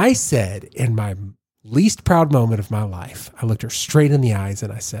I said, in my least proud moment of my life, I looked her straight in the eyes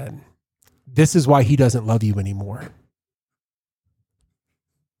and I said, "This is why he doesn't love you anymore."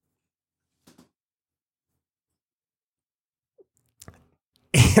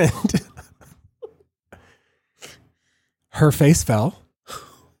 And her face fell.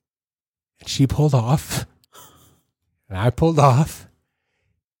 And she pulled off. And I pulled off,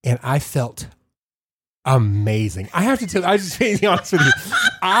 and I felt amazing. I have to tell you, I just be honest with you.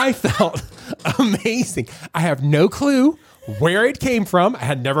 I felt amazing. I have no clue where it came from. I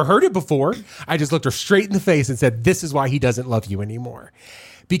had never heard it before. I just looked her straight in the face and said, "This is why he doesn't love you anymore."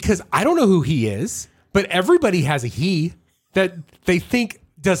 Because I don't know who he is, but everybody has a he that they think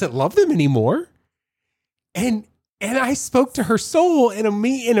doesn't love them anymore. And I spoke to her soul in a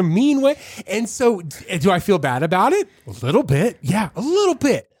mean way. And so, do I feel bad about it? A little bit. Yeah, a little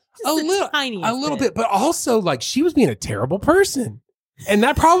bit. A little bit. But also, like, she was being a terrible person. And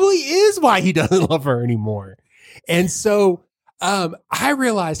that probably is why he doesn't love her anymore. And so, I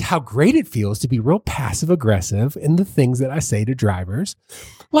realized how great it feels to be real passive aggressive in the things that I say to drivers.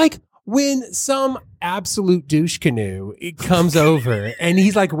 Like, when some absolute douche canoe comes over and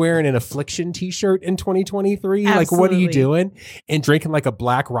he's like wearing an Affliction t-shirt in 2023, Absolutely. like, what are you doing? And drinking like a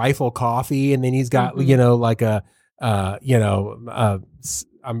Black Rifle coffee, and then he's got like I was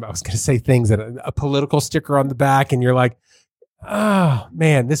going to say things that a political sticker on the back, and you're like, "Oh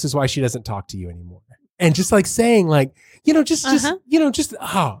man, this is why she doesn't talk to you anymore." And just like saying, like,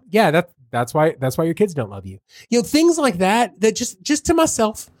 oh yeah, that's why your kids don't love you. Things like that. That just to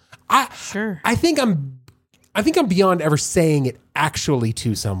myself. I think I'm beyond ever saying it actually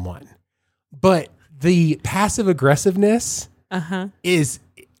to someone, but the passive aggressiveness is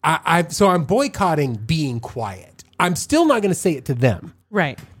so I'm boycotting being quiet. I'm still not going to say it to them,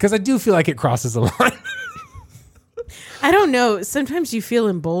 right? Because I do feel like it crosses a line. I don't know. Sometimes you feel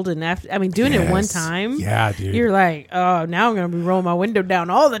emboldened after. I mean, doing it one time. Yeah, dude. You're like, oh, now I'm going to be rolling my window down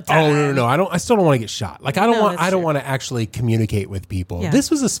all the time. Oh no! I still don't want to get shot. Like I don't want to actually communicate with people. Yeah.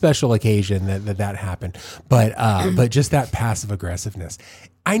 This was a special occasion that happened, but just that passive aggressiveness.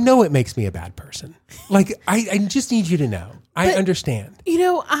 I know it makes me a bad person. Like, I just need you to know. I understand. You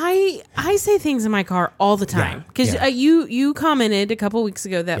know, I say things in my car all the time because you commented a couple weeks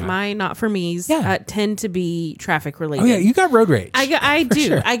ago that my not for me's tend to be traffic related. Oh yeah, you got road rage. I do.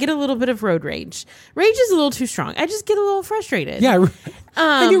 Sure. I get a little bit of road rage. Rage is a little too strong. I just get a little frustrated. Yeah,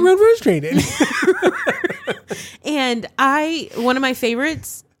 I get road frustrated. And one of my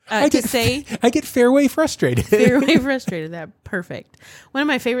favorites I get fairway frustrated. Fairway frustrated. That perfect. One of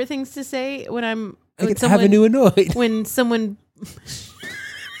my favorite things to say when I'm Avenue annoyed. When someone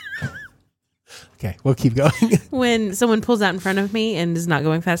Okay, we'll keep going. When someone pulls out in front of me and is not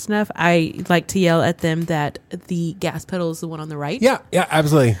going fast enough, I like to yell at them that the gas pedal is the one on the right. Yeah,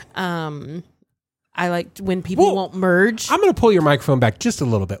 absolutely. I like when people won't merge. I'm going to pull your microphone back just a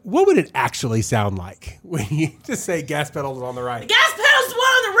little bit. What would it actually sound like when you just say gas pedal is on the right? The gas pedal's the one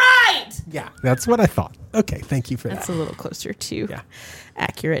on the right! Yeah, that's what I thought. Okay, thank you for that. That's a little closer to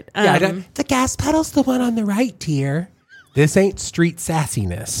accurate. The gas pedal's the one on the right, dear. This ain't street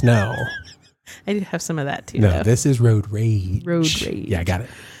sassiness, no. I do have some of that too. No, though. This is road rage. Road rage. Yeah, I got it.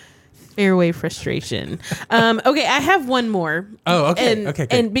 Fairway frustration. Okay, I have one more. Oh, okay. Okay,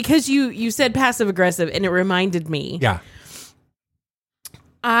 good. And because you said passive aggressive, and it reminded me. Yeah.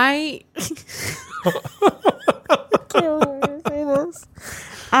 There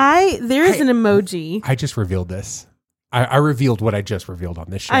is an emoji. I just revealed this. I revealed what I just revealed on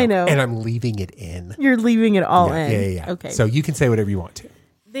this show. I know. And I'm leaving it in. You're leaving it all in. Yeah. Okay. So you can say whatever you want to.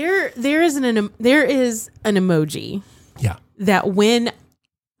 There is an emoji. Yeah. That when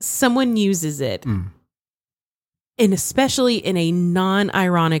someone uses it, and especially in a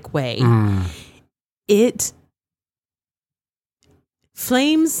non-ironic way, it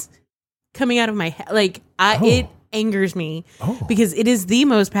flames coming out of my head. Like it angers me because it is the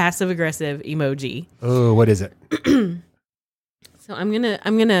most passive aggressive emoji. Oh, what is it? So I'm gonna.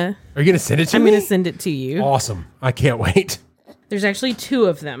 Are you gonna send it to me? I'm gonna send it to you. Awesome! I can't wait. There's actually two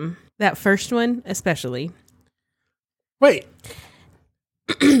of them. That first one, especially. Wait.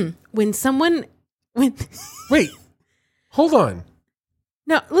 When Wait. Hold on.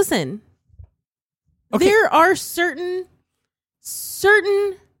 Now listen. Okay. There are certain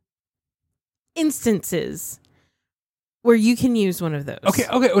instances where you can use one of those. Okay.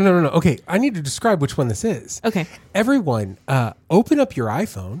 Oh, no. Okay, I need to describe which one this is. Okay. Everyone, open up your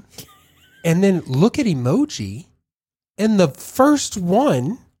iPhone and then look at emoji. And the first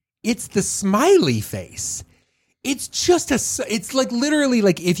one, it's the smiley face. It's just it's like literally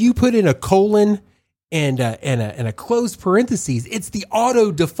like if you put in a colon and a closed parentheses, it's the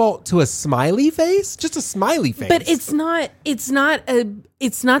auto default to a smiley face, just a smiley face. But it's not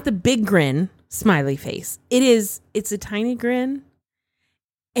the big grin smiley face. It's a tiny grin.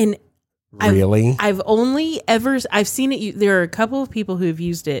 And really, I've seen it. There are a couple of people who have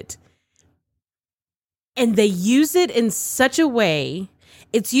used it, and they use it in such a way.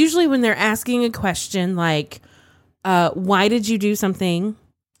 It's usually when they're asking a question like, why did you do something?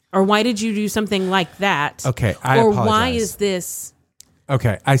 Or why did you do something like that? Okay, I apologize. Why is this?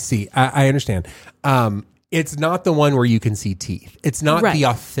 Okay, I see. I understand. It's not the one where you can see teeth. It's not the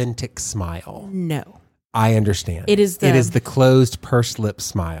authentic smile. No. I understand. It is the closed pursed lip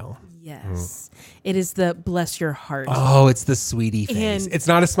smile. Yes. It is the bless your heart. Oh, it's the sweetie face. It's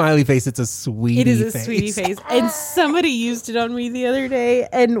not a smiley face. It's a sweetie face. It is a sweetie face. And somebody used it on me the other day.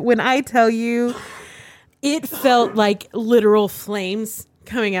 And when I tell you, it felt like literal flames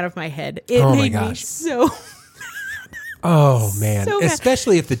coming out of my head. It made me so... Oh, man. So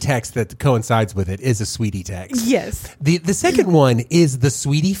especially if the text that coincides with it is a sweetie text. Yes. The second one is the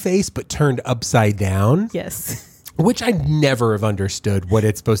sweetie face, but turned upside down. Yes. Which I never have understood what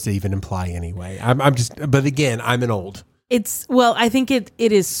it's supposed to even imply anyway. But again, I'm an old. I think it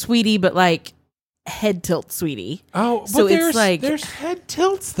is sweetie, but like head tilt sweetie. Oh, so but it's like there's head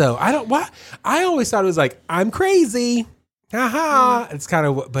tilts though. I always thought it was like, I'm crazy. Haha. It's kind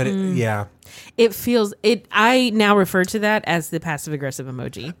of, but yeah. It feels it. I now refer to that as the passive aggressive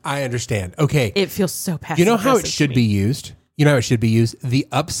emoji. I understand. Okay. It feels so passive. You know how it should be used? The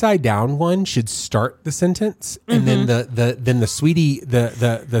upside down one should start the sentence, and then the sweetie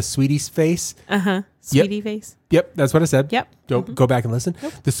the sweetie's face. Sweetie face. Yep, that's what I said. Yep. Don't go back and listen.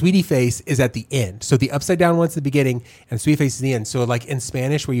 Nope. The sweetie face is at the end. So the upside down one's the beginning, and sweetie face is the end. So like in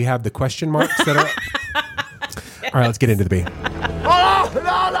Spanish, where you have the question marks that are. All right, let's get into the beat. Oh, no,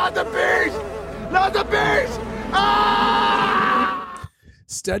 not the bees! Not the bees! Ah!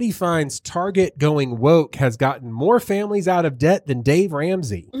 Study finds Target going woke has gotten more families out of debt than Dave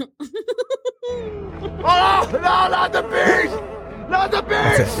Ramsey. Oh, no, not the bees! Not the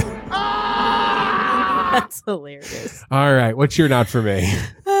bees! Ah! That's hilarious. All right. What's your not for me?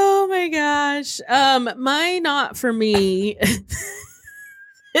 Oh my gosh. My not for me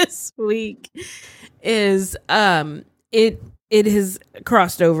this week is it has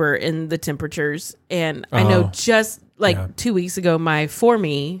crossed over in the temperatures, and I know just 2 weeks ago my for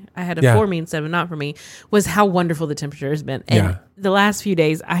me, I had a for me instead of not for me, was how wonderful the temperature has been. And the last few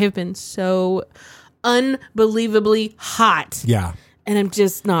days I have been so unbelievably hot. Yeah. And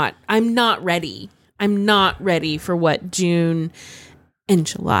I'm not ready. I'm not ready for what June and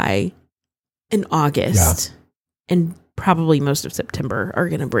July and August and probably most of September are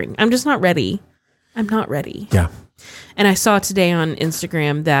going to bring. I'm just not ready. I'm not ready. Yeah. And I saw today on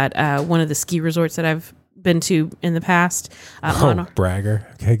Instagram that one of the ski resorts that I've been to in the past, bragger.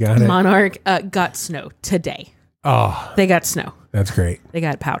 Okay, got it. Monarch, got snow today. Oh, they got snow. That's great. They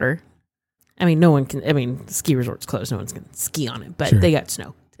got powder. I mean, the ski resort's closed. No one's going to ski on it, but they got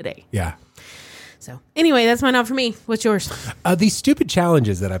snow today. Yeah. So anyway, that's my not for me. What's yours? These stupid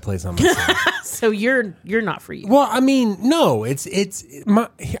challenges that I place on myself. So you're not for you. Well, I mean, no,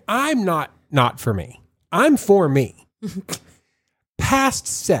 I'm not for me. I'm for me. Past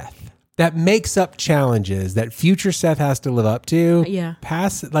Seth that makes up challenges that future Seth has to live up to. Yeah.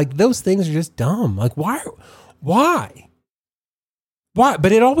 Past, those things are just dumb. Why?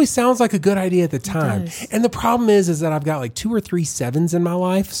 But it always sounds like a good idea at the time. And the problem is that I've got 2 or 3 sevens in my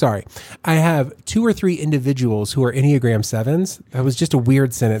life. Sorry. I have 2 or 3 individuals who are Enneagram 7s. That was just a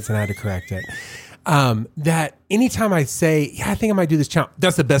weird sentence and I had to correct it. That anytime I say, I think I might do this challenge,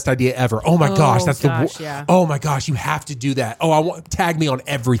 that's the best idea ever. Oh my gosh, oh my gosh, you have to do that. Oh, tag me on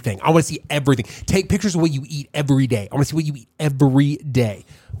everything. I want to see everything. Take pictures of what you eat every day. I want to see what you eat every day.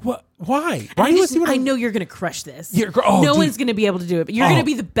 What? Why? Why do you see what I know you're going to crush this. No one's going to be able to do it, but you're going to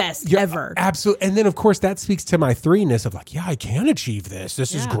be the best ever. Absolutely. And then, of course, that speaks to my 3-ness of I can achieve this.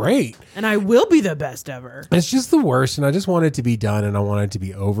 This is great. And I will be the best ever. It's just the worst. And I just want it to be done and I want it to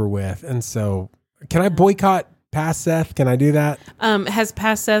be over with. And so, can I boycott past Seth? Can I do that? Has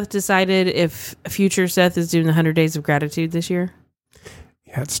past Seth decided if future Seth is doing the 100 Days of Gratitude this year?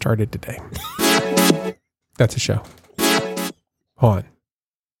 Yeah, it started today. That's a show. Hold on.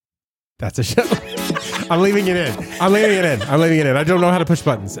 That's a show. I'm leaving it in. I don't know how to push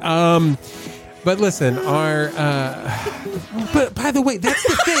buttons. But listen, but by the way, that's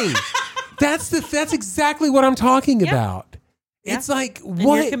the thing. That's exactly what I'm talking about. Yeah. It's what? And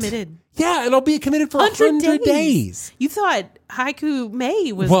you're committed. Yeah, and I'll be committed for 100 days. You thought Haiku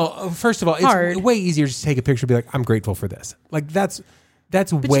May was first of all, hard. It's way easier to take a picture and be I'm grateful for this. That's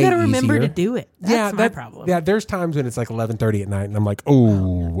but way easier. You got to remember to do it. That's my problem. Yeah, there's times when it's 11:30 at night, and I'm what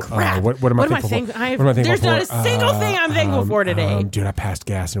am I thankful for? There's not a single thing I'm thankful for today. Dude, I passed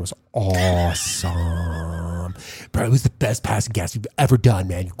gas, and it was awesome. Bro, it was the best passing gas you've ever done,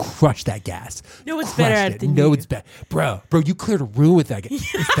 man. You crushed that gas. No one's better at it than you. No, it's better. Bro, you cleared a room with that gas.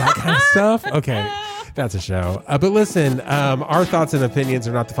 It's that kind of stuff? Okay. That's a show. But listen, our thoughts and opinions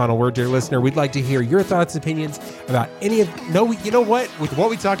are not the final word, dear listener. We'd like to hear your thoughts and opinions about any of... you know what? With what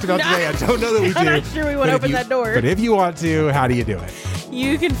we talked about today, I don't know that we do. I'm not sure we want to open that door. But if you want to, how do you do it?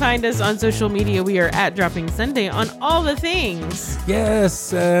 You can find us on social media. We are at Dropping Sunday on all the things.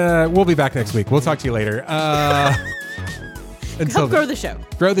 Yes. We'll be back next week. We'll talk to you later. Help grow the show.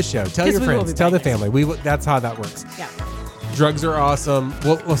 Grow the show. Tell your friends. Tell the family. That's how that works. Yeah. Drugs are awesome.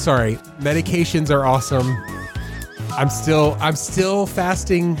 Well, sorry. Medications are awesome. I'm still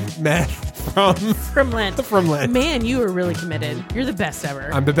fasting meth from Lent. From Lent. Man, you are really committed. You're the best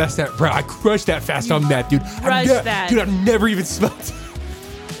ever. I'm the best ever. Bro, I crushed that fast on meth, dude. Dude, I've never even smelled.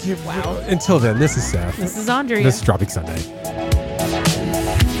 Wow. Until then, this is Seth. This is Andrea. This is Dropping Sunday.